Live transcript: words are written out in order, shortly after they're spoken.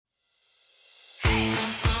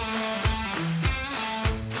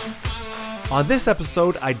On this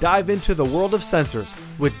episode, I dive into the world of sensors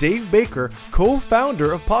with Dave Baker,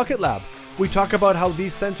 co-founder of Pocket Lab. We talk about how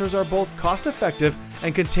these sensors are both cost-effective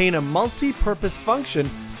and contain a multi-purpose function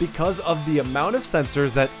because of the amount of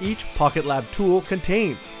sensors that each Pocket Lab tool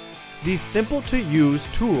contains. These simple-to-use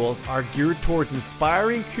tools are geared towards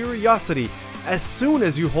inspiring curiosity as soon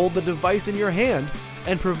as you hold the device in your hand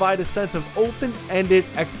and provide a sense of open-ended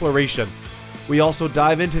exploration. We also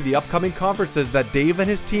dive into the upcoming conferences that Dave and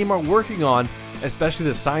his team are working on, especially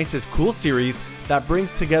the Science is Cool series that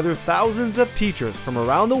brings together thousands of teachers from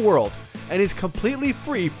around the world and is completely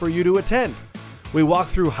free for you to attend. We walk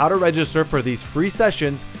through how to register for these free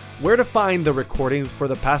sessions, where to find the recordings for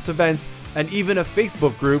the past events, and even a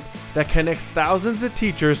Facebook group that connects thousands of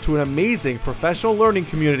teachers to an amazing professional learning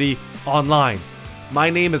community online. My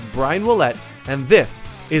name is Brian Willett, and this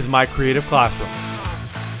is My Creative Classroom.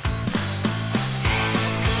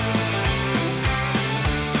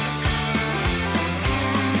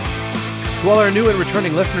 To all our new and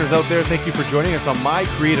returning listeners out there, thank you for joining us on My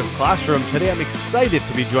Creative Classroom. Today I'm excited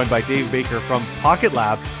to be joined by Dave Baker from Pocket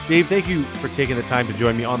Lab. Dave, thank you for taking the time to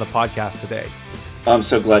join me on the podcast today. I'm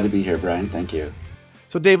so glad to be here, Brian. Thank you.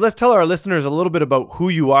 So Dave, let's tell our listeners a little bit about who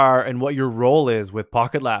you are and what your role is with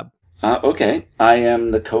Pocket Lab. Okay. I am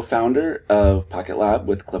the co-founder of Pocket Lab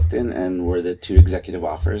with Clifton, and we're the two executive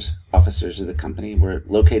officers of the company. We're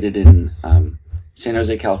located in San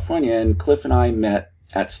Jose, California, and Cliff and I met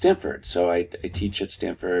at Stanford. So I teach at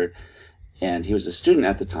Stanford, and he was a student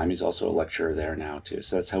at the time. He's also a lecturer there now, too.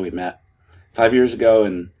 So that's how we met 5 years ago,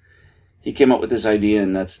 and he came up with this idea,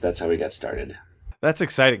 and that's how we got started. That's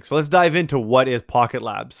exciting. So let's dive into what is Pocket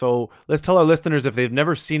Lab. So let's tell our listeners, if they've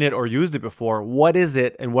never seen it or used it before, what is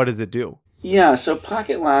it and what does it do? Yeah, so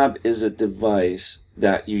Pocket Lab is a device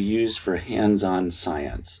that you use for hands-on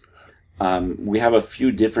science. We have a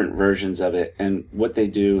few different versions of it, and what they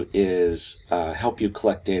do is help you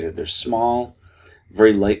collect data. They're small,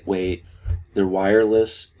 very lightweight, they're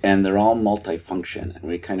wireless, and they're all multifunction. And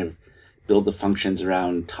we kind of build the functions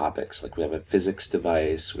around topics. Like we have a physics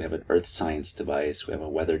device, we have an earth science device, we have a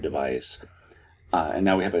weather device, and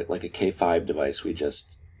now we have a K5 device we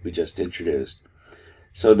just introduced.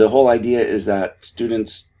 So the whole idea is that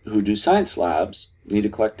students who do science labs need to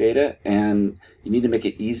collect data, and you need to make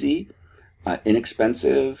it easy,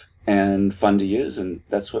 inexpensive, and fun to use, and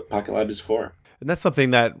that's what Pocket Lab is for. And that's something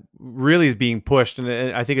that really is being pushed,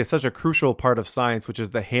 and I think it's such a crucial part of science, which is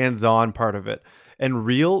the hands-on part of it. And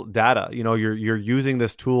real data, you're using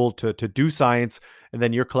this tool to do science, and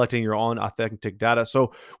then you're collecting your own authentic data.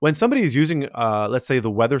 So when somebody is using, let's say, the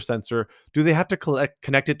weather sensor, do they have to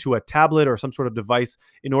connect it to a tablet or some sort of device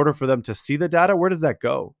in order for them to see the data? Where does that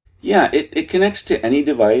go? Yeah, it connects to any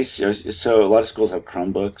device. So a lot of schools have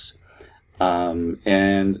Chromebooks,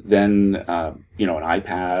 and then an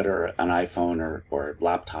iPad or an iPhone or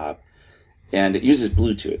laptop, and it uses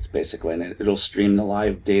Bluetooth basically, and it'll stream the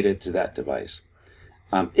live data to that device.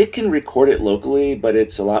 It can record it locally, but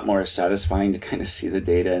it's a lot more satisfying to kind of see the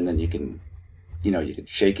data, and then you can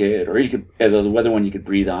shake it, or the weather one, you could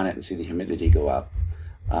breathe on it and see the humidity go up.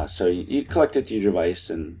 So you collect it to your device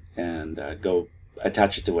and go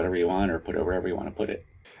attach it to whatever you want or put it wherever you want to put it.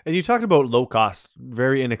 And you talked about low cost,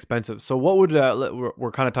 very inexpensive. So what would,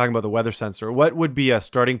 we're kind of talking about the weather sensor. What would be a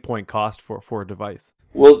starting point cost for a device?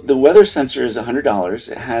 Well, the weather sensor is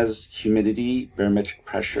 $100. It has humidity, barometric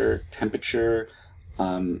pressure, temperature,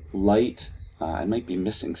 light. I might be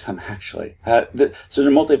missing some actually. So they're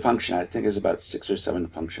multifunction. I think it's about 6 or 7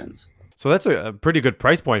 functions. So that's a pretty good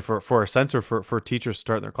price point for a sensor for teachers to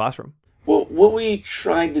start in their classroom. Well, what we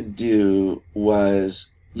tried to do was,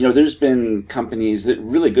 there's been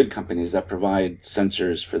really good companies that provide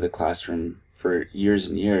sensors for the classroom for years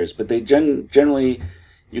and years, but they generally,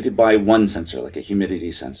 you could buy one sensor, like a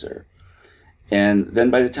humidity sensor. And then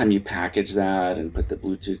by the time you package that and put the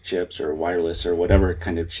Bluetooth chips or wireless or whatever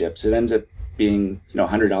kind of chips, it ends up being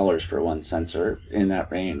 $100 for one sensor, in that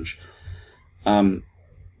range.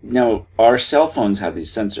 Now, our cell phones have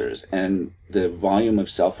these sensors, and the volume of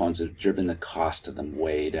cell phones have driven the cost of them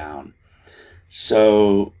way down.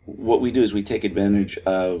 So what we do is we take advantage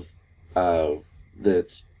of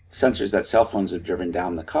the sensors that cell phones have driven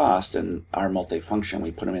down the cost, and our multifunction,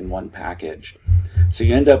 we put them in one package. So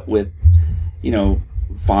you end up with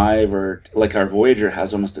 5, or like our Voyager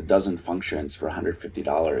has almost a dozen functions for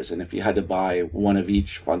 $150. And if you had to buy one of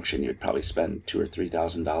each function, you'd probably spend $2,000 or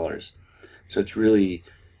 $3,000. So it's really,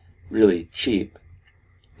 really cheap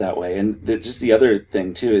that way. And just the other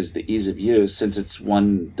thing too is the ease of use. Since it's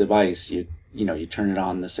one device, you turn it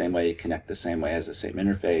on the same way, you connect the same way, has the same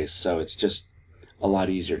interface. So it's just a lot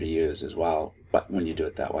easier to use as well, but when you do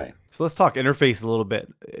it that way. So let's talk interface a little bit.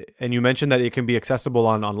 And you mentioned that it can be accessible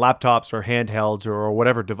on laptops or handhelds or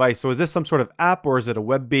whatever device. So is this some sort of app, or is it a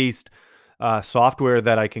web-based software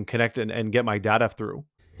that I can connect and get my data through?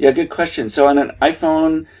 Yeah, good question. So on an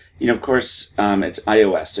iPhone, of course, it's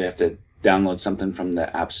iOS, so you have to download something from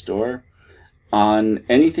the App Store. On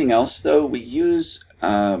anything else, though, we use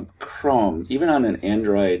Chrome, even on an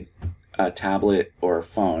Android tablet or a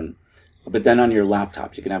phone. But then on your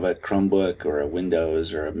laptop, you can have a Chromebook or a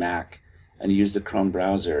Windows or a Mac, and you use the Chrome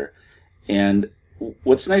browser. And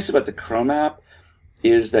what's nice about the Chrome app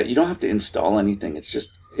is that you don't have to install anything.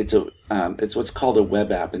 It's what's called a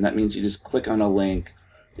web app, and that means you just click on a link,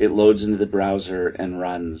 it loads into the browser and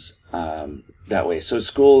runs that way. So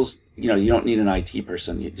schools, you don't need an IT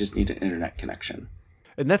person; you just need an internet connection.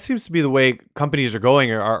 And that seems to be the way companies are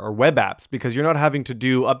going, are web apps, because you're not having to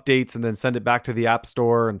do updates and then send it back to the app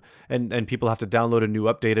store and people have to download a new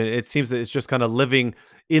update. And it seems that it's just kind of living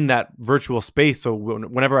in that virtual space. So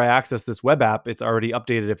whenever I access this web app, it's already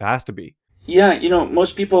updated if it has to be. Yeah,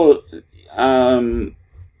 most people,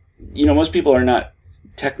 most people are not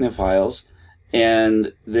technophiles,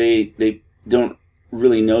 and they don't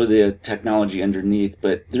really know the technology underneath.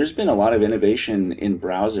 But there's been a lot of innovation in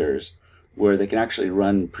browsers where they can actually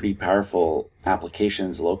run pretty powerful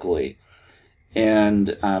applications locally.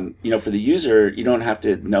 And, for the user, you don't have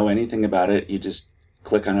to know anything about it. You just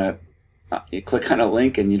click on a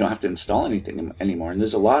link and you don't have to install anything anymore. And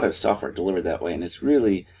there's a lot of software delivered that way. And it's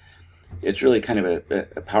really kind of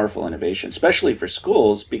a powerful innovation, especially for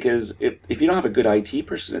schools, because if you don't have a good IT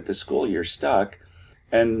person at the school, you're stuck.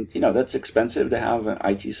 And, that's expensive to have an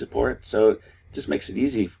IT support. So it just makes it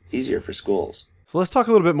easier for schools. So let's talk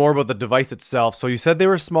a little bit more about the device itself. So you said they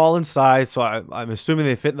were small in size, so I'm assuming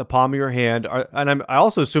they fit in the palm of your hand. I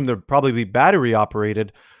also assume they'd probably be battery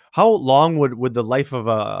operated. How long would the life of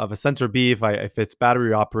a sensor be if it's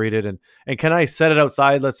battery operated? And can I set it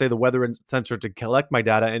outside, let's say the weather sensor, to collect my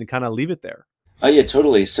data and kind of leave it there? Oh yeah,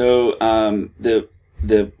 totally. So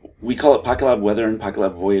we call it Pocket Lab Weather and Pocket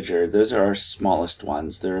Lab Voyager. Those are our smallest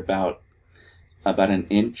ones. They're about an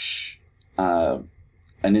inch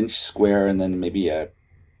square, and then maybe a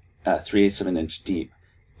 3/8 of an inch deep,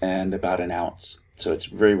 and about an ounce. So it's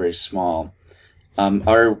very, very small.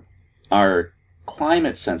 Our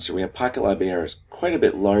climate sensor, we have Pocket Lab Air, is quite a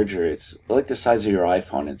bit larger. It's like the size of your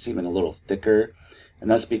iPhone. It's even a little thicker,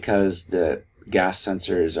 and that's because the gas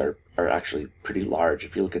sensors are actually pretty large.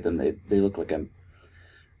 If you look at them, they look like a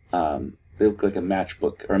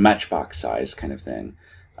matchbook or a matchbox size kind of thing.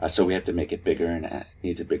 So we have to make it bigger, and it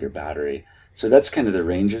needs a bigger battery. So that's kind of the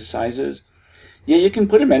range of sizes. Yeah, you can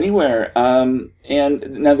put them anywhere.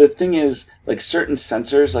 And now the thing is, like certain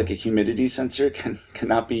sensors, like a humidity sensor,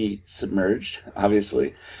 cannot be submerged,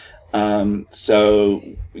 obviously. So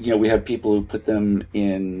we have people who put them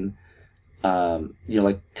in,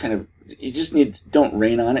 like kind of, don't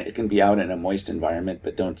rain on it. It can be out in a moist environment,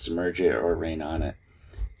 but don't submerge it or rain on it.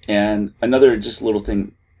 And another just little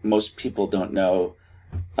thing most people don't know,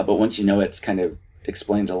 but once you know it, it's kind of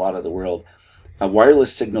explains a lot of the world.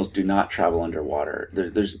 Wireless signals do not travel underwater.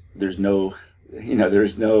 There's no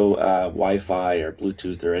Wi-Fi or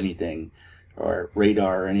Bluetooth or anything, or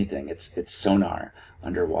radar or anything. It's sonar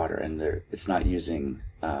underwater, and it's not using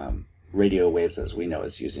radio waves as we know.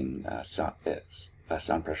 It's using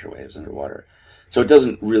sound pressure waves underwater. So it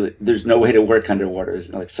doesn't really. There's no way to work underwater.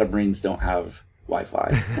 Like submarines don't have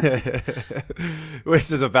Wi-Fi.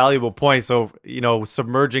 Which is a valuable point. So,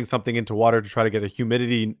 submerging something into water to try to get a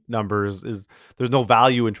humidity numbers is there's no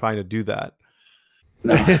value in trying to do that.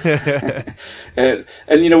 No. and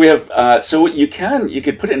we have, so you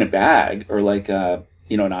could put it in a bag or like, an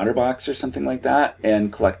OtterBox or something like that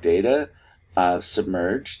and collect data,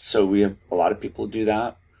 submerged. So we have a lot of people do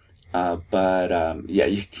that. But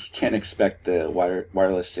you can't expect the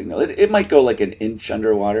wireless signal. It might go like an inch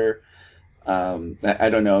underwater. I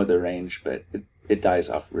don't know the range, but it dies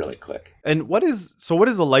off really quick. And what is the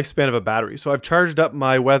lifespan of a battery? So I've charged up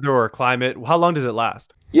my weather or climate. How long does it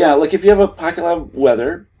last? Yeah, like if you have a Pocket Lab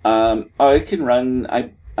Weather, it can run. I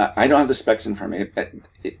don't have the specs in front of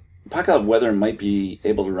me. Pocket Lab Weather might be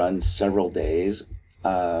able to run several days,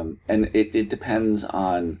 and it depends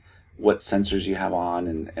on what sensors you have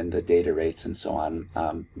on and the data rates and so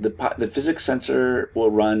on. The physics sensor will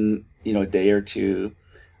run a day or two.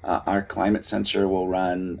 Our climate sensor will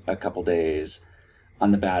run a couple days on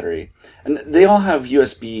the battery, and they all have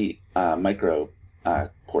USB micro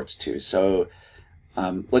ports too. So,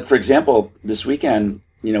 like for example, this weekend,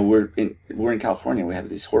 we're in California. We have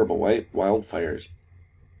these horrible wildfires.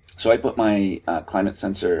 So I put my climate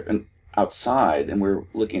sensor outside, and we're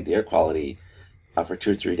looking at the air quality for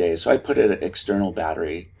 2 or 3 days. So I put an external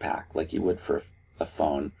battery pack like you would for a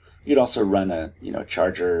phone. You'd also run a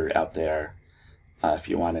charger out there if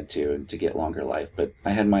you wanted to get longer life. But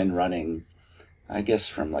I had mine running, I guess,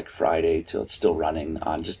 from like Friday till it's still running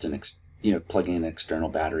on just plugging an external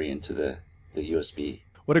battery into the USB.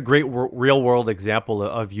 What a great real world example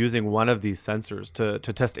of using one of these sensors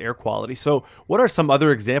to test air quality. So what are some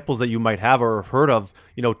other examples that you might have or have heard of,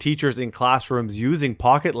 teachers in classrooms using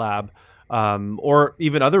Pocket Lab, or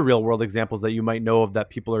even other real world examples that you might know of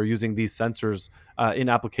that people are using these sensors in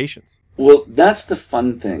applications? Well, that's the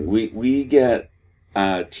fun thing. We get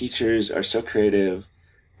teachers are so creative,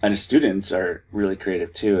 and students are really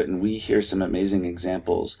creative too, and we hear some amazing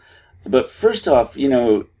examples. But first off,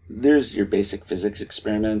 there's your basic physics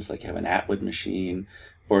experiments, like you have an Atwood machine,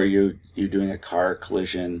 or you're doing a car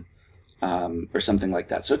collision, or something like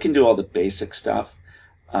that. So it can do all the basic stuff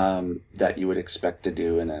that you would expect to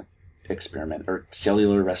do in a experiment, or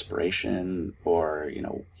cellular respiration, or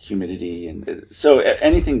humidity, and so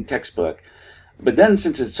anything textbook. But then,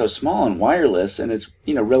 since it's so small and wireless, and it's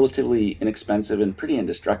relatively inexpensive and pretty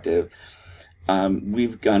indestructive,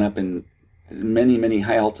 we've gone up in many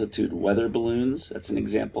high altitude weather balloons. That's an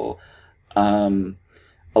example. A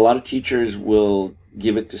lot of teachers will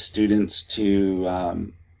give it to students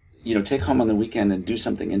to take home on the weekend and do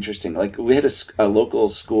something interesting. Like we had a local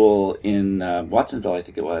school in Watsonville, I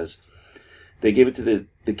think it was. They gave it to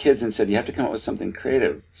the kids and said, you have to come up with something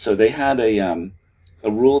creative. So they had a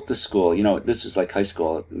rule at the school. This was like high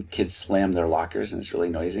school. Kids slam their lockers and it's really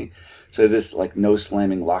noisy. So this like no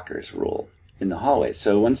slamming lockers rule in the hallway.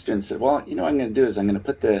 So one student said, well, what I'm going to do is I'm going to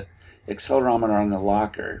put the accelerometer on the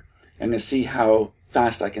locker. I'm going to see how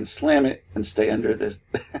fast I can slam it and stay under this,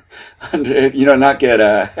 not get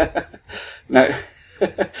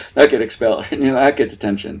not get expelled, not get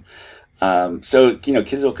detention. So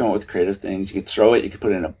kids will come up with creative things. You could throw it. You could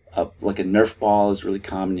put it in like a Nerf ball is really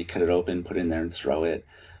common. You cut it open, put it in there, and throw it.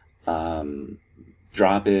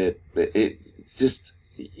 Drop it. It just,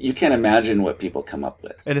 you can't imagine what people come up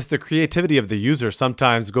with. And it's the creativity of the user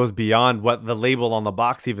sometimes goes beyond what the label on the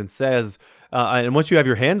box even says. And once you have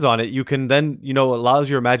your hands on it, you can then, allows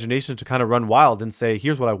your imagination to kind of run wild and say,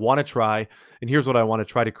 here's what I want to try, and here's what I want to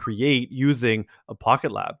try to create using a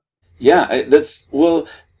Pocket Lab. Yeah, that's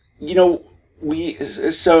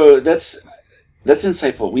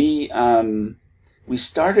insightful. We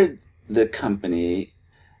started the company,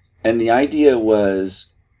 and the idea was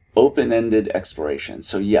open-ended exploration.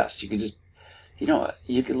 So yes, you could just,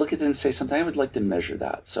 you could look at it and say something, I would like to measure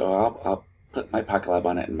that. So I'll put my Pocket Lab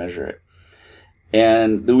on it and measure it.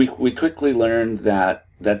 And we quickly learned that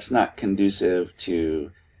that's not conducive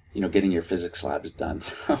to, getting your physics labs done.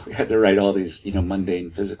 So we had to write all these,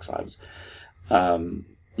 mundane physics labs. So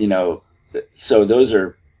those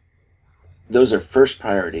are first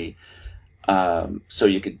priority. So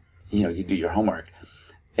you could, you do your homework.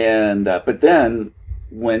 And, but then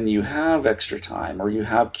when you have extra time, or you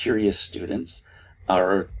have curious students,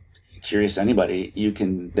 or curious anybody, you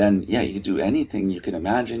can then, you can do anything you can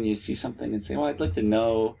imagine. You see something and say, well, I'd like to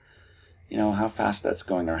know, how fast that's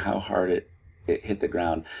going, or how hard it hit the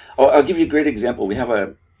ground. Oh, I'll give you a great example. We have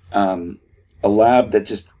a lab that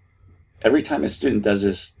just, every time a student does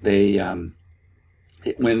this,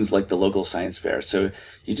 it wins like the local science fair. So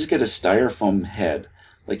you just get a styrofoam head,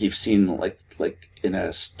 like you've seen like in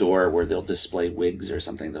a store where they'll display wigs or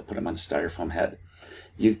something. They'll put them on a styrofoam head.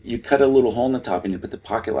 You cut a little hole in the top and you put the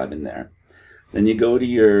Pocket Lab in there. Then you go to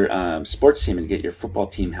your sports team and get your football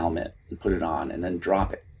team helmet and put it on, and then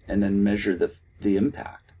drop it, and then measure the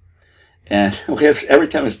impact. And we have, every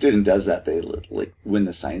time a student does that, they like win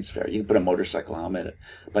the science fair. You can put a motorcycle helmet,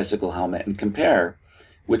 a bicycle helmet, and compare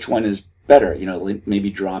which one is better.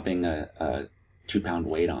 Maybe dropping a 2-pound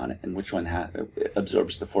weight on it, and which one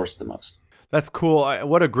absorbs the force the most. That's cool.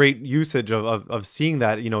 What a great usage of seeing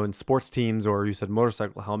that, in sports teams, or you said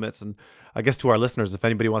motorcycle helmets. And I guess to our listeners, if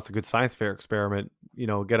anybody wants a good science fair experiment,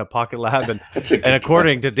 get a Pocket Lab. And, and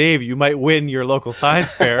according to Dave, you might win your local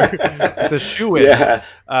science fair. It's a shoo-in.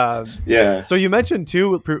 Yeah. So you mentioned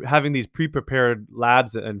too, having these pre-prepared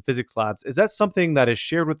labs and physics labs. Is that something that is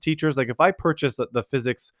shared with teachers? Like if I purchase the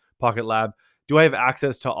physics Pocket Lab, do I have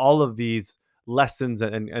access to all of these lessons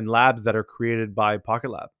and labs that are created by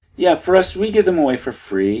Pocket Lab? Yeah, for us, we give them away for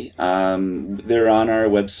free. They're on our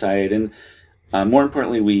website, and more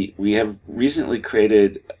importantly, we have recently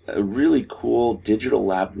created a really cool digital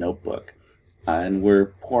lab notebook, and we're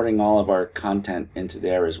porting all of our content into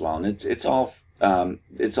there as well. And it's all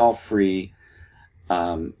free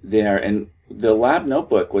there. And the lab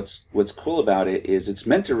notebook, what's cool about it is it's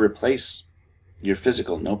meant to replace your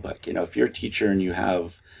physical notebook. If you're a teacher and you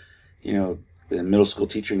have, in middle school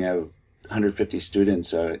teaching, you have 150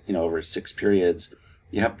 students, over 6 periods.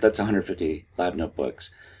 That's 150 lab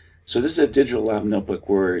notebooks. So this is a digital lab notebook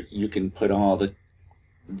where you can put all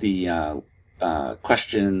the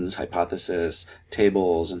questions, hypothesis,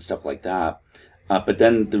 tables, and stuff like that. But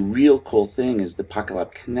then the real cool thing is the Pocket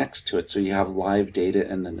Lab connects to it, so you have live data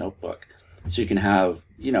in the notebook. So you can have,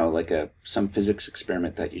 like some physics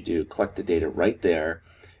experiment that you do, collect the data right there,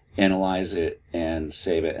 analyze it, and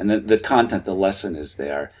save it. And then the content, the lesson is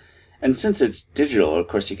there. And since it's digital, of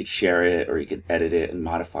course, you could share it, or you could edit it and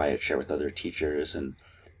modify it, share with other teachers, and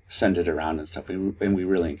send it around and stuff. And we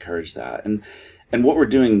really encourage that. And what we're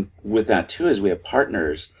doing with that too is we have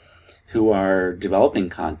partners who are developing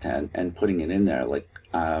content and putting it in there. Like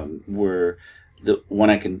we have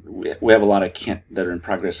a lot that are in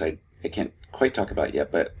progress. I can't quite talk about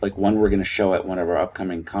yet, but like one we're going to show at one of our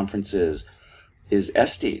upcoming conferences is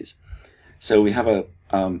SDs. So we have a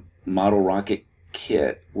model rocket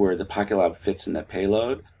kit where the Pocket Lab fits in the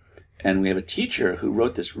payload, and we have a teacher who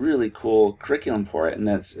wrote this really cool curriculum for it, and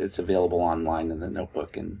it's available online in the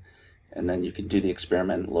notebook, and then you can do the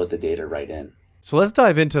experiment and load the data right in. So let's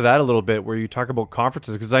dive into that a little bit, where you talk about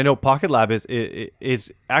conferences, because I know Pocket Lab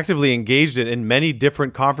is actively engaged in many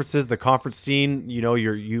different conferences. The conference scene,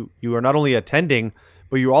 you are not only attending,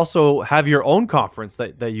 but you also have your own conference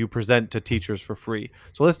that you present to teachers for free.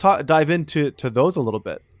 So let's dive into those a little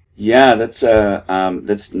bit. Yeah,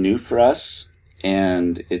 that's new for us,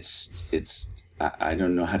 and it's I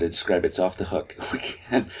don't know how to describe it. It's off the hook.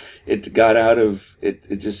 It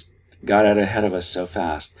just got out ahead of us so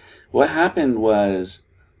fast. What happened was,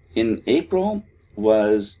 in April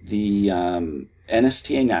was the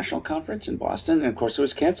NSTA National Conference in Boston, and of course it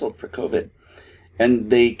was canceled for COVID. And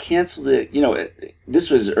they canceled it, this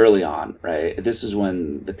was early on, right? This is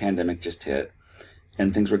when the pandemic just hit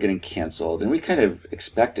and things were getting canceled, and we kind of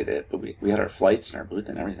expected it, but we had our flights and our booth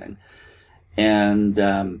and everything. And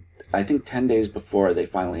I think 10 days before they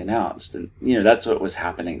finally announced, and that's what was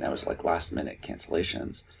happening. That was like last minute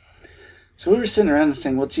cancellations. So we were sitting around and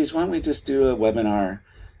saying, well, geez, why don't we just do a webinar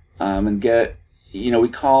and get, we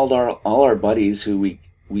called all our buddies who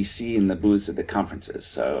we see in the booths at the conferences.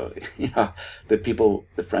 So,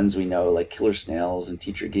 the friends we know, like Killer Snails and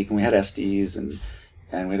Teacher Geek, and we had SDs and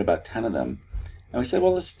we had about 10 of them. And we said,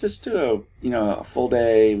 well, let's just do a full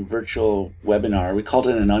day virtual webinar. We called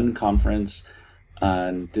it an unconference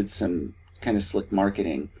and did some kind of slick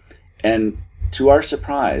marketing. And to our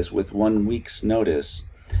surprise, with 1 week's notice,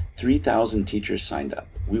 3,000 teachers signed up.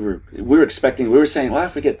 We were saying, well,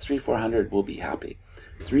 if we get 300-400, we'll be happy.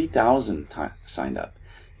 3,000 signed up.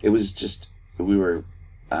 It was just, we were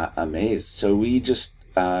amazed. So we just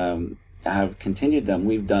have continued them.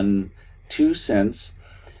 We've done 2 since,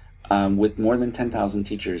 with more than 10,000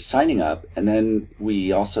 teachers signing up. And then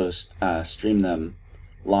we also stream them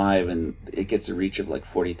live, and it gets a reach of like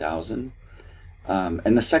 40,000.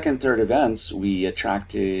 And the second, third events, we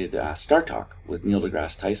attracted Star Talk with Neil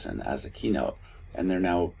deGrasse Tyson as a keynote, and they're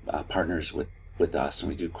now partners with us, and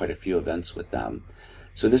we do quite a few events with them.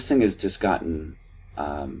 So this thing has just gotten,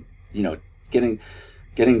 getting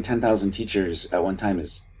 10,000 teachers at one time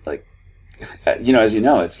is like, as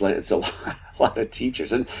it's a lot of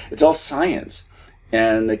teachers, and it's all science,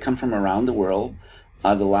 and they come from around the world.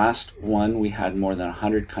 The last one, we had more than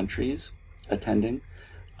 100 countries attending.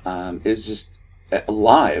 It was just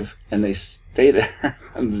live, and they stay there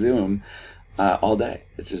on Zoom all day.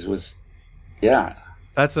 Yeah.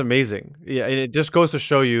 That's amazing. Yeah, and it just goes to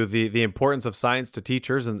show you the importance of science to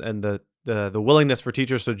teachers, and the willingness for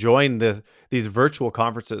teachers to join these virtual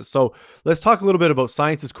conferences. So let's talk a little bit about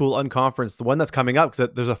Science is Cool Unconference, the one that's coming up, because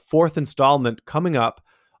there's a 4th installment coming up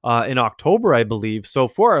in October, I believe. So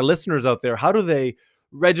for our listeners out there, how do they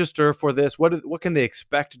register for this? What can they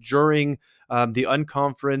expect during the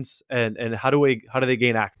unconference, and how do they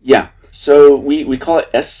gain access? Yeah, so we call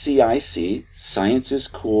it SCIC, Science is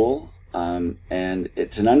Cool, and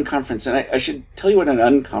it's an unconference. And I should tell you what an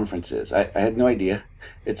unconference is. I had no idea.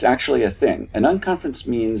 It's actually a thing. An unconference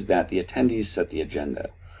means that the attendees set the agenda.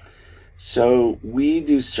 So we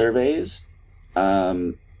do surveys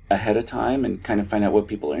ahead of time and kind of find out what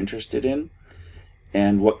people are interested in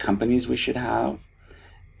and what companies we should have.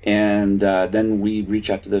 And then we reach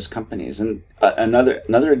out to those companies. And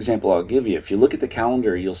another example I'll give you, if you look at the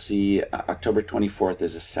calendar, you'll see October 24th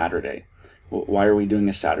is a Saturday. Why are we doing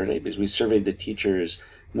a Saturday? Because we surveyed the teachers.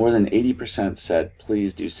 More than 80% said,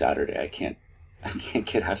 please do Saturday. I can't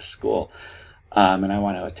get out of school, and I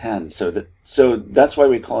want to attend. So that's why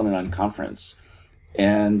we call it an unconference.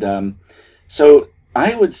 And so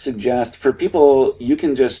I would suggest for people, you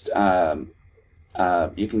can just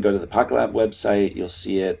you can go to the Pocket Lab website. You'll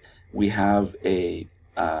see it. We have a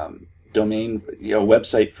domain,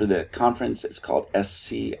 website for the conference. It's called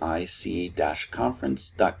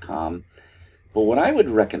scic-conference.com. But what I would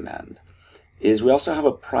recommend is we also have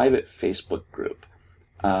a private Facebook group.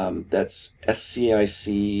 That's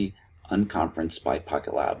SCIC Unconference by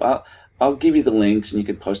Pocket Lab. I'll give you the links and you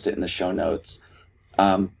can post it in the show notes.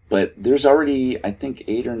 But there's already, I think,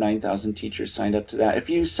 8,000 or 9,000 teachers signed up to that. If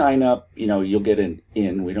you sign up, you'll get an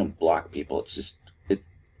in. We don't block people. It's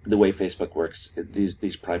the way Facebook works,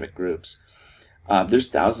 these private groups. There's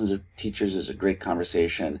thousands of teachers. There's a great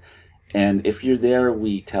conversation. And if you're there,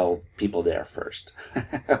 we tell people there first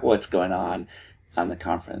what's going on the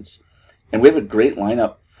conference. And we have a great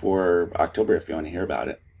lineup for October if you want to hear about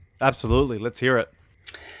it. Absolutely. Let's hear it.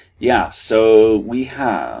 Yeah. So we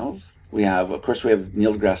have, of course, we have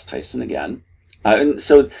Neil deGrasse Tyson again. And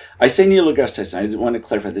so I say Neil deGrasse Tyson. I just want to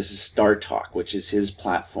clarify, this is Star Talk, which is his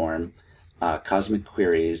platform, Cosmic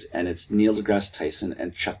Queries, and it's Neil deGrasse Tyson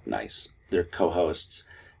and Chuck Nice. They're co-hosts.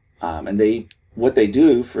 And what they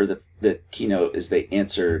do for the keynote is they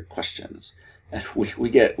answer questions. And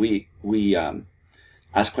we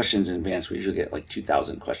ask questions in advance. We usually get like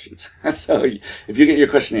 2,000 questions. So if you get your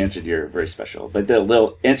question answered, you're very special. But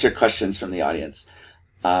they'll answer questions from the audience.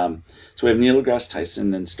 So we have Neil deGrasse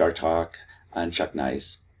Tyson and Star Talk and Chuck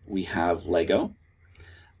Nice. We have Lego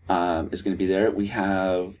is going to be there. We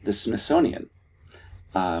have the Smithsonian.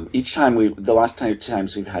 Each time the last two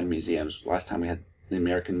times we've had museums. Last time we had the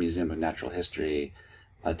American Museum of Natural History.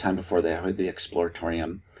 Time before they had the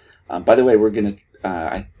Exploratorium. By the way, we're going to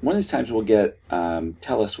one of these times we'll get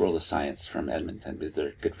TELUS World of Science from Edmonton because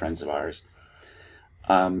they're good friends of ours.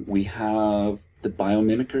 We have the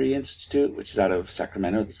Biomimicry Institute, which is out of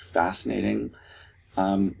Sacramento. It's fascinating.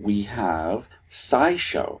 We have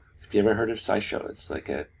SciShow. If you ever heard of SciShow, it's like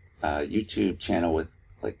a YouTube channel with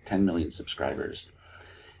like 10 million subscribers.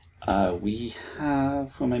 We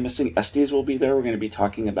have, who am I missing? Estes will be there. We're going to be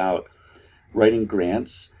talking about writing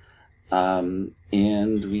grants. And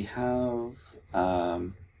we have,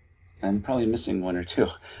 I'm probably missing one or two,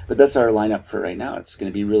 but that's our lineup for right now. It's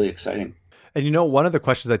going to be really exciting. And one of the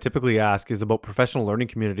questions I typically ask is about professional learning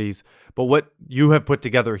communities, but what you have put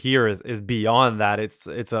together here is beyond that. It's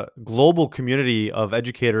a global community of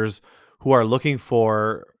educators who are looking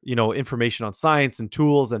for, information on science and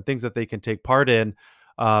tools and things that they can take part in.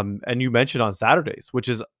 And you mentioned on Saturdays, which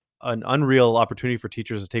is an unreal opportunity for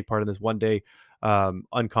teachers to take part in this one day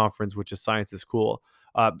unconference, which is Science is Cool.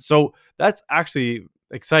 So that's actually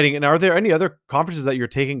exciting. And are there any other conferences that you're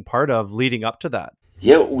taking part of leading up to that?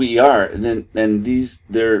 Yeah, we are. And these,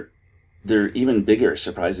 they're even bigger,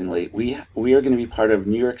 surprisingly. We are going to be part of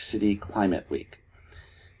New York City Climate Week.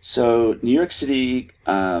 So New York City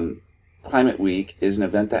Climate Week is an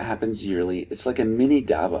event that happens yearly. It's like a mini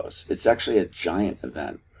Davos. It's actually a giant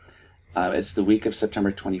event. It's the week of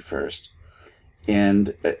September 21st.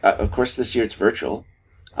 And of course, this year it's virtual.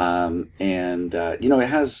 It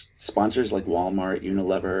has sponsors like Walmart,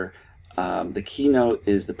 Unilever. The keynote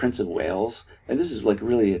is the Prince of Wales. And this is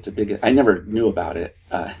it's a big, I never knew about it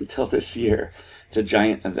until this year. It's a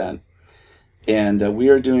giant event. And we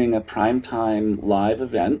are doing a primetime live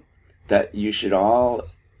event that you should all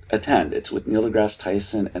attend. It's with Neil deGrasse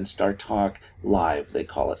Tyson and Star Talk Live, they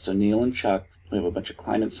call it. So Neil and Chuck, we have a bunch of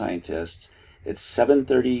climate scientists. It's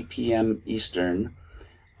 7:30 p.m. Eastern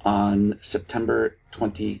on September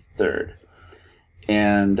 23rd.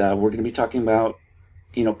 And we're going to be talking about,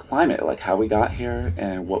 climate, like how we got here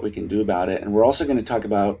and what we can do about it. And we're also going to talk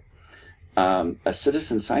about a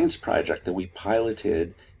citizen science project that we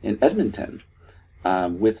piloted in Edmonton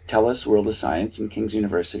with TELUS World of Science and King's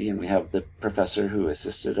University. And we have the professor who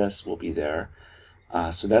assisted us will be there.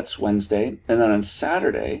 So that's Wednesday. And then on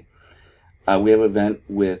Saturday, we have an event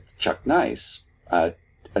with Chuck Nice, a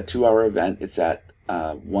 2-hour event. It's at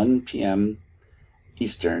 1 p.m.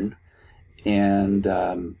 Eastern. And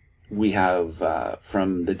we have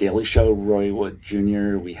from The Daily Show, Roy Wood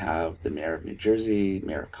Jr., we have the mayor of New Jersey,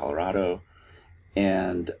 mayor of Colorado,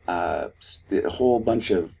 and a whole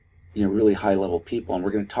bunch of really high-level people. And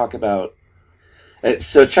we're going to talk about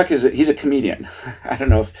so Chuck he's a comedian. I don't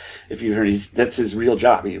know if you've heard, that's his real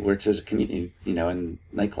job. He works as a comedian, in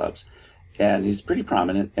nightclubs. And he's pretty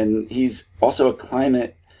prominent. And he's also a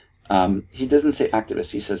climate, he doesn't say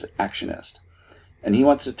activist, he says actionist. And he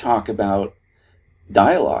wants to talk about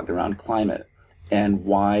dialogue around climate and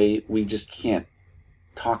why we just can't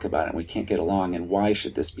talk about it and we can't get along, and why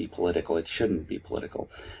should this be political? It shouldn't be political.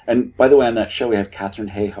 And by the way, on that show we have Katharine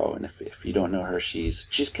Hayhoe, and if you don't know her, she's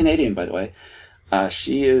Canadian, by the way.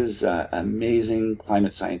 She is an amazing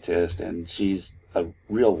climate scientist, and she's a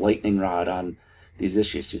real lightning rod on these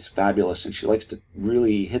issues. She's fabulous, and she likes to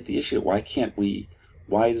really hit the issue.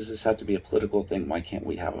 Why does this have to be a political thing? Why can't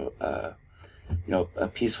we have a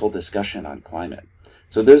peaceful discussion on climate?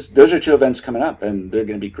 So those are two events coming up, and they're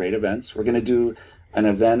going to be great events. We're going to do an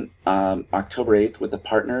event October 8th with a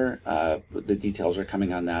partner. The details are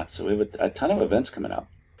coming on that. So we have a ton of events coming up.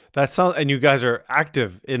 And you guys are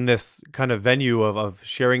active in this kind of venue of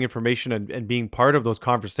sharing information and being part of those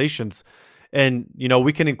conversations. And,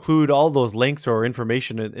 we can include all those links or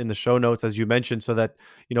information in the show notes, as you mentioned, so that,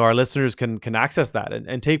 our listeners can access that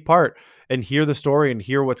and take part and hear the story and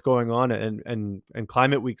hear what's going on. And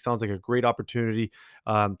Climate Week sounds like a great opportunity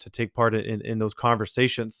to take part in those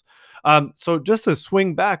conversations. So just to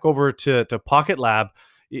swing back over to Pocket Lab,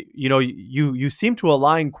 you seem to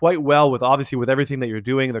align quite well with everything that you're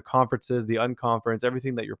doing, the conferences, the unconference,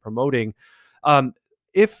 everything that you're promoting.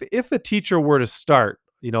 If a teacher were to start,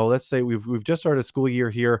 let's say we've just started a school year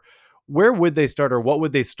here, where would they start, or what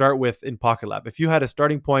would they start with in Pocket Lab? If you had a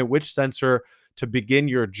starting point, which sensor to begin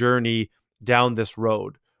your journey down this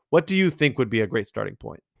road, what do you think would be a great starting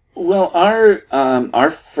point? Well,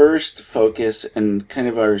 our first focus and kind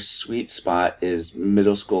of our sweet spot is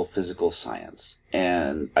middle school physical science,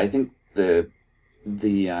 and I think the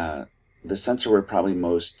sensor we're probably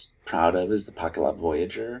most proud of is the Pocket Lab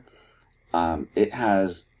Voyager. It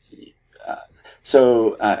has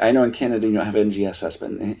I know in Canada you don't have NGSS,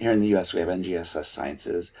 but here in the US we have NGSS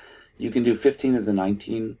Sciences. You can do 15 of the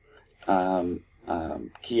 19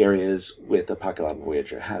 key areas with the Pocket Lab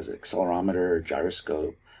Voyager. It has an accelerometer,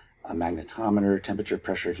 gyroscope, a magnetometer, temperature,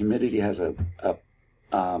 pressure, humidity. It has it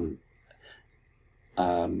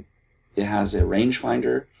has a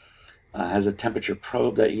rangefinder, has a temperature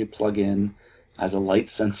probe that you plug in, has a light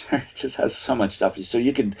sensor. It just has so much stuff. So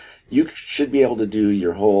you should be able to do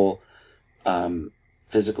your whole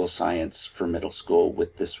physical science for middle school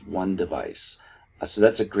with this one device. So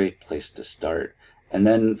that's a great place to start. And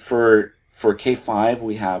then for K5,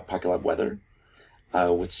 we have Pocket Lab Weather,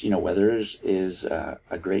 which, weather is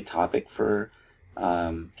a great topic for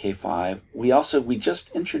K5. We just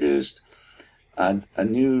introduced a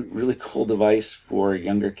new really cool device for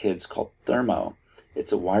younger kids called Thermo.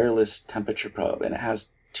 It's a wireless temperature probe, and it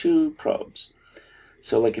has 2 probes.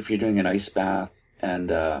 So like if you're doing an ice bath and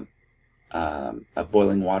a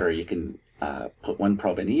boiling water, you can put 1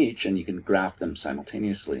 probe in each, and you can graph them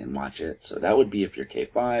simultaneously and watch it. So that would be if you're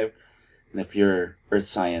K5. And if you're Earth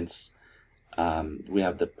Science, we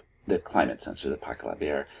have the climate sensor, the Pocket Lab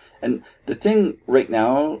Air. And the thing right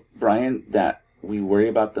now, Brian, that we worry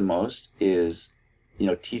about the most is,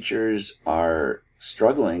 teachers are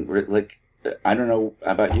struggling. I don't know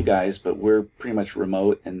about you guys, but we're pretty much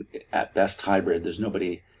remote and at best hybrid. There's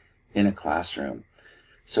nobody in a classroom.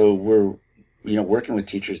 So we're, working with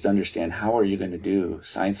teachers to understand, how are you going to do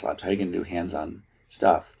science labs? How are you going to do hands-on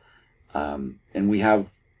stuff? And we have,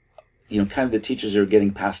 kind of the teachers who are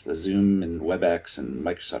getting past the Zoom and WebEx and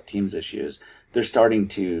Microsoft Teams issues. They're starting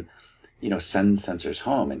to, send sensors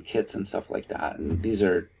home and kits and stuff like that. And these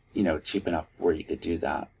are, cheap enough where you could do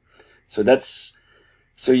that.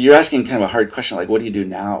 So you're asking kind of a hard question, like, what do you do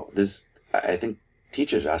now? I think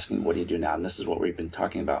teachers are asking, what do you do now? And this is what we've been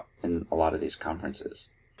talking about in a lot of these conferences.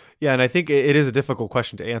 Yeah, and I think it is a difficult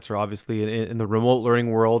question to answer, obviously, in the remote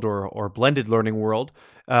learning world or blended learning world,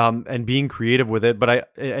 and being creative with it.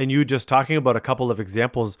 And you just talking about a couple of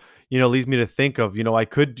examples, leads me to think of, I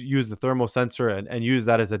could use the thermo sensor and use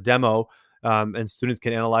that as a demo, and students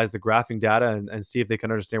can analyze the graphing data and see if they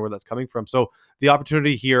can understand where that's coming from. So the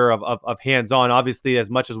opportunity here of hands-on, obviously,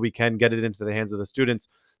 as much as we can get it into the hands of the students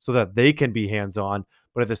so that they can be hands-on.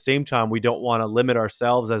 But at the same time, we don't want to limit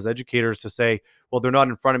ourselves as educators to say, well, they're not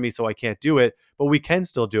in front of me, so I can't do it. But we can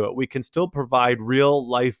still do it. We can still provide real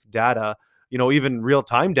life data, even real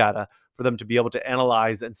time data for them to be able to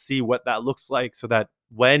analyze and see what that looks like, so that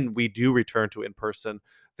when we do return to in person,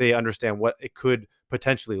 they understand what it could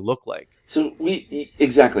potentially look like. So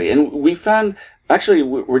exactly. And we found, actually,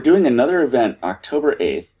 we're doing another event October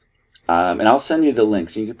 8th. And I'll send you the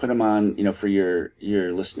links. You can put them on, for your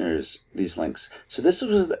listeners, these links. So this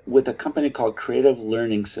was with a company called Creative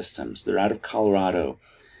Learning Systems. They're out of Colorado.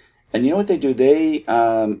 And you know what they do?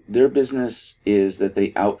 Their business is that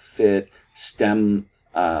they outfit STEM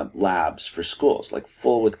labs for schools, like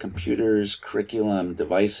full with computers, curriculum,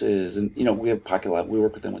 devices. And, we have Pocket Lab. We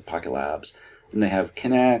work with them with Pocket Labs. And they have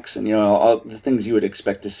Kinects and, all the things you would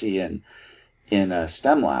expect to see in a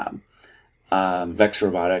STEM lab. Vex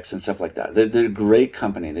Robotics and stuff like that. They're a great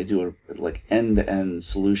company. They do a end-to-end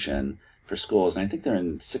solution for schools, and I think they're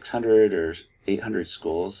in 600 or 800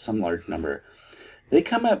 schools, some large number. They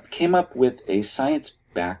came up with a science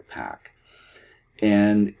backpack,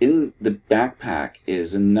 And in the backpack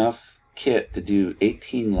is enough kit to do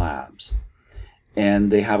 18 labs.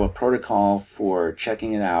 And they have a protocol for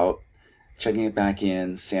checking it out, checking it back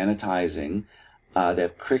in, sanitizing. They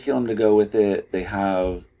have curriculum to go with it. They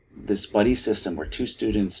have this buddy system where 2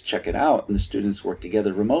 students check it out, and the students work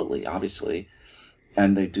together remotely, obviously,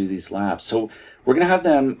 and they do these labs. So we're going to have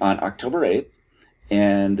them on October 8th,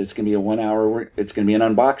 and it's going to be a 1 hour, it's going to be an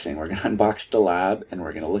unboxing. We're going to unbox the lab, and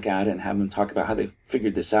we're going to look at it and have them talk about how they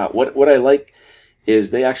figured this out. What I like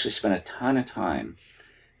is they actually spent a ton of time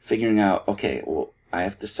figuring out, okay, well, I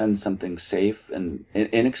have to send something safe and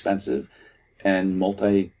inexpensive and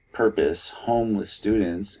multi-purpose home with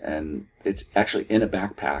students, and it's actually in a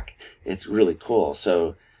backpack. It's really cool.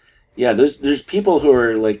 So yeah, there's people who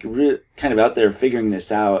are like kind of out there figuring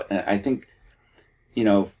this out, and I think, you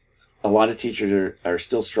know, a lot of teachers are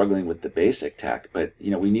still struggling with the basic tech, but you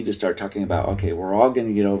know, we need to start talking about, okay, we're all going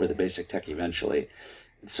to get over the basic tech eventually.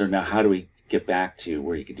 So now how do we get back to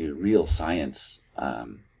where you could do real science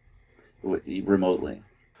remotely?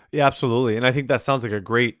 Yeah, absolutely. And I think that sounds like a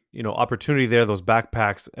great, opportunity there, those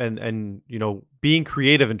backpacks and, being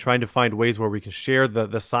creative and trying to find ways where we can share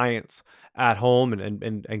the science at home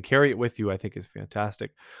and carry it with you, I think is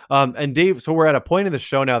fantastic. And Dave, so we're at a point in the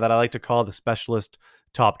show now that I like to call the specialist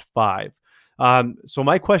top 5. So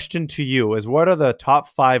my question to you is, what are the top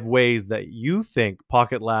 5 ways that you think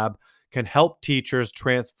Pocket Lab can help teachers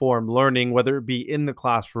transform learning, whether it be in the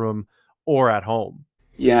classroom or at home?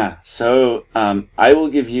 Yeah, so I will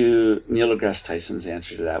give you Neil deGrasse Tyson's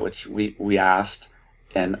answer to that, which we asked,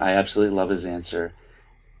 and I absolutely love his answer.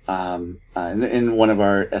 In one of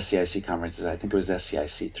our SCIC conferences, I think it was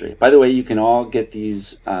SCIC 3. By the way, you can all get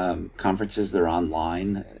these conferences. They're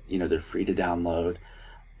online. They're free to download.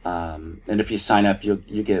 And if you sign up, you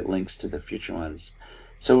get links to the future ones.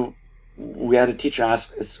 So we had a teacher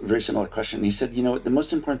ask a very similar question. He said, the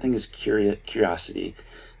most important thing is curiosity.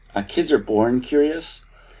 Kids are born curious,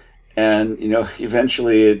 and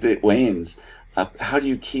eventually it wanes. How do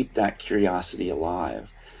you keep that curiosity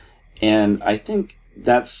alive? And I think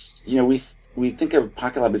that's we think of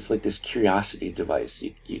Pocket Lab as like this curiosity device.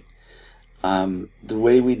 The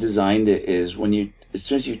way we designed it is as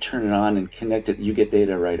soon as you turn it on and connect it, you get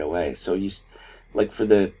data right away. So like for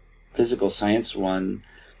the physical science one,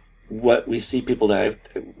 what we see people do,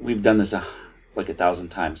 we've done this like 1,000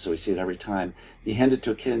 times, so we see it every time. You hand it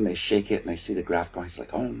to a kid and they shake it and they see the graph going. It's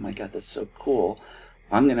like, oh my God, that's so cool.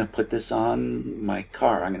 I'm going to put this on my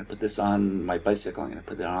car. I'm going to put this on my bicycle. I'm going to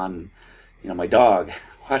put it on, my dog.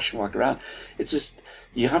 Watch him walk around. It's just,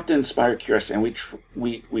 you have to inspire curiosity. And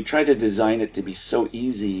we try to design it to be so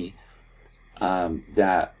easy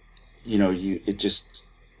that,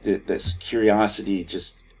 this curiosity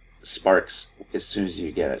just sparks as soon as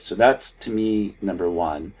you get it. So that's, to me, number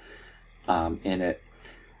one. In it.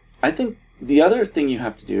 I think the other thing you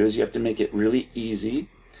have to do is you have to make it really easy.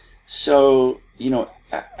 So,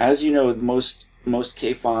 as most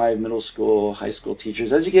K-5, middle school, high school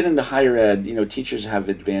teachers, as you get into higher ed, teachers have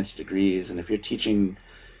advanced degrees. And if you're teaching,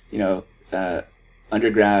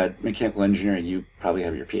 undergrad mechanical engineering, you probably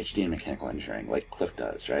have your PhD in mechanical engineering, like Cliff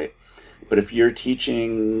does, right? But if you're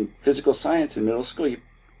teaching physical science in middle school, you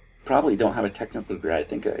probably don't have a technical degree. I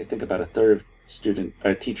think about a third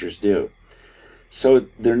of teachers do. So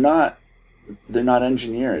they're not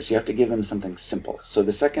engineers. You have to give them something simple. So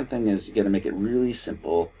the second thing is you got to make it really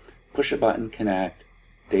simple. Push a button, connect.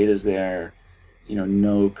 Data's there.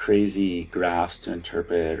 No crazy graphs to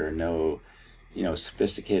interpret or no,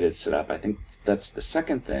 sophisticated setup. I think that's the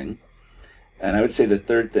second thing. And I would say the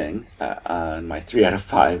third thing, my 3 out of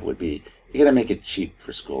 5 would be you got to make it cheap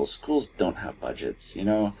for schools. Schools don't have budgets.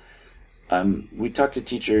 We talk to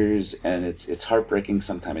teachers, and it's heartbreaking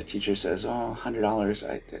sometimes. A teacher says, "Oh, $100.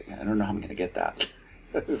 I don't know how I'm going to get that."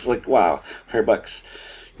 It's like, wow, $100.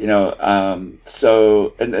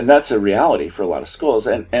 So and that's a reality for a lot of schools,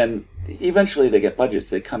 and eventually they get budgets.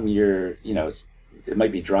 They come year, it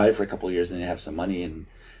might be dry for a couple of years, and they have some money and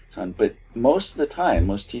so on. But most of the time,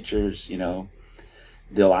 most teachers,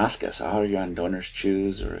 they'll ask us, "How are you on Donors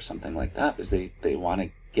Choose?" or something like that, because they want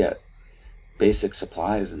to get basic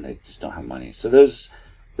supplies and they just don't have money. So those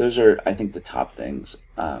are, I think, the top things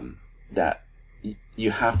that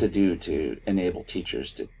you have to do to enable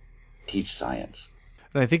teachers to teach science.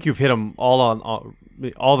 And I think you've hit them all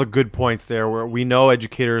the good points there, where we know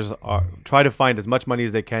educators try to find as much money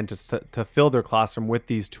as they can to fill their classroom with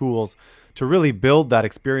these tools to really build that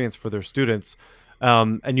experience for their students.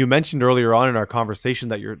 And you mentioned earlier on in our conversation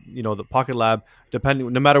that the Pocket Lab,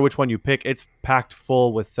 no matter which one you pick, it's packed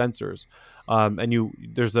full with sensors. And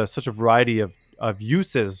there's such a variety of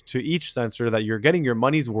uses to each sensor that you're getting your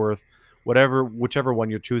money's worth whichever one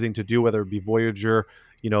you're choosing to do, whether it be Voyager,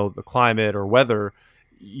 the climate or weather,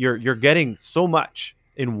 you're getting so much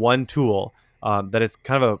in one tool that it's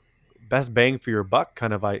kind of a best bang for your buck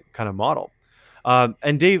kind of model.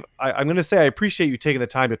 And Dave, I'm going to say I appreciate you taking the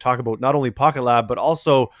time to talk about not only Pocket Lab, but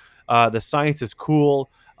also the Science is Cool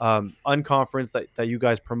unconference that you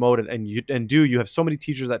guys promote and do. You have so many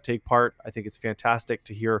teachers that take part. I think it's fantastic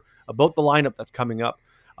to hear about the lineup that's coming up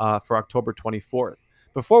for October 24th.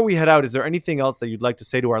 Before we head out, is there anything else that you'd like to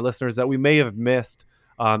say to our listeners that we may have missed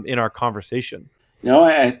in our conversation? No,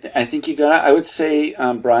 I think you got it. I would say,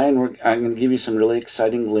 Brian, I'm going to give you some really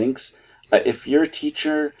exciting links. If you're a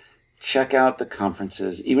teacher, check out the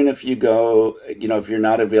conferences. Even if you go, if you're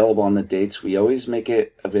not available on the dates, we always make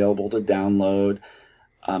it available to download.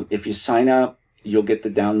 If you sign up, you'll get the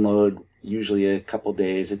download usually a couple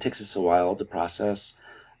days. It takes us a while to process.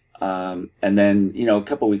 And then, a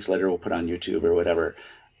couple weeks later, we'll put on YouTube or whatever.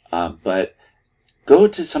 But go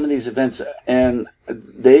to some of these events, and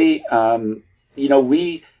they,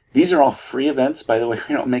 these are all free events, by the way.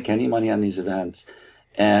 We don't make any money on these events.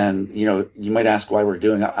 And, you might ask why we're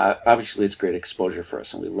doing it. Obviously, it's great exposure for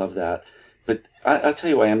us, and we love that. But I'll tell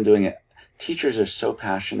you why I'm doing it. Teachers are so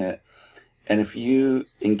passionate. And if you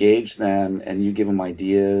engage them and you give them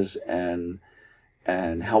ideas and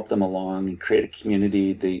help them along and create a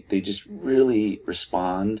community, they just really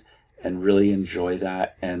respond and really enjoy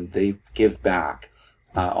that. And they give back.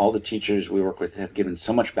 All the teachers we work with have given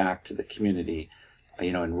so much back to the community,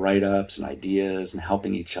 in write-ups and ideas and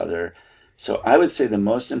helping each other. So I would say the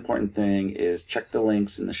most important thing is check the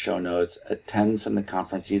links in the show notes, attend some of the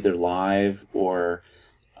conference, either live or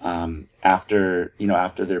after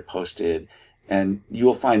they're posted, and you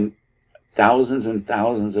will find thousands and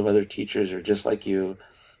thousands of other teachers are just like you,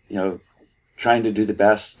 trying to do the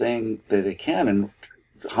best thing that they can and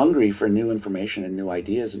hungry for new information and new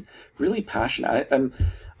ideas and really passionate.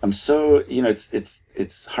 I'm so, it's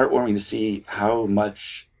heartwarming to see how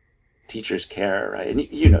much teachers care, right?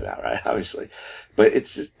 And you know that, right? Obviously, but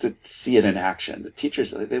it's just to see it in action. The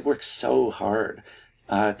teachers, they work so hard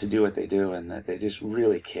to do what they do, and that they just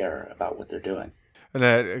really care about what they're doing. And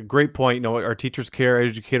a great point. Our teachers care.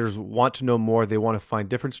 Educators want to know more. They want to find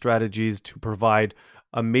different strategies to provide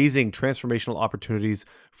amazing transformational opportunities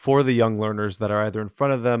for the young learners that are either in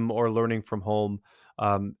front of them or learning from home.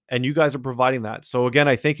 And you guys are providing that. So again,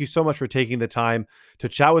 I thank you so much for taking the time to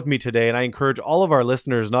chat with me today. And I encourage all of our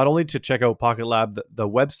listeners not only to check out Pocket Lab, the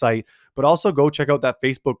website, but also go check out that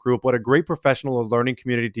Facebook group. What a great professional learning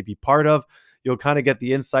community to be part of. You'll kind of get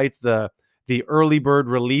the insights, the early bird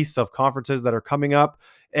release of conferences that are coming up.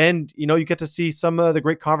 And, you get to see some of the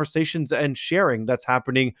great conversations and sharing that's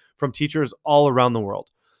happening from teachers all around the world.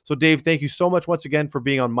 So Dave, thank you so much once again for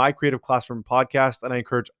being on my Creative Classroom podcast. And I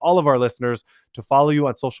encourage all of our listeners to follow you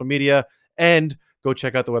on social media and go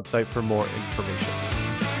check out the website for more information.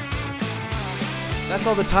 That's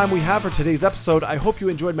all the time we have for today's episode. I hope you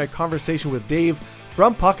enjoyed my conversation with Dave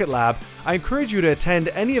from Pocket Lab. I encourage you to attend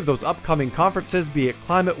any of those upcoming conferences, be it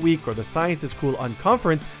Climate Week or the Science is Cool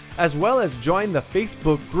Unconference, as well as join the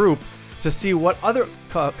Facebook group to see what other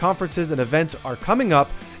conferences and events are coming up,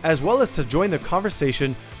 as well as to join the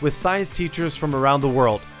conversation with science teachers from around the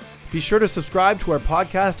world. Be sure to subscribe to our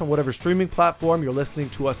podcast on whatever streaming platform you're listening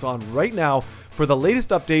to us on right now for the latest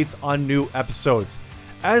updates on new episodes.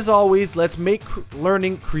 As always, let's make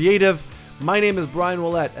learning creative. My name is Brian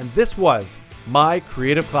Ouellette, and this was My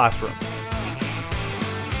Creative Classroom.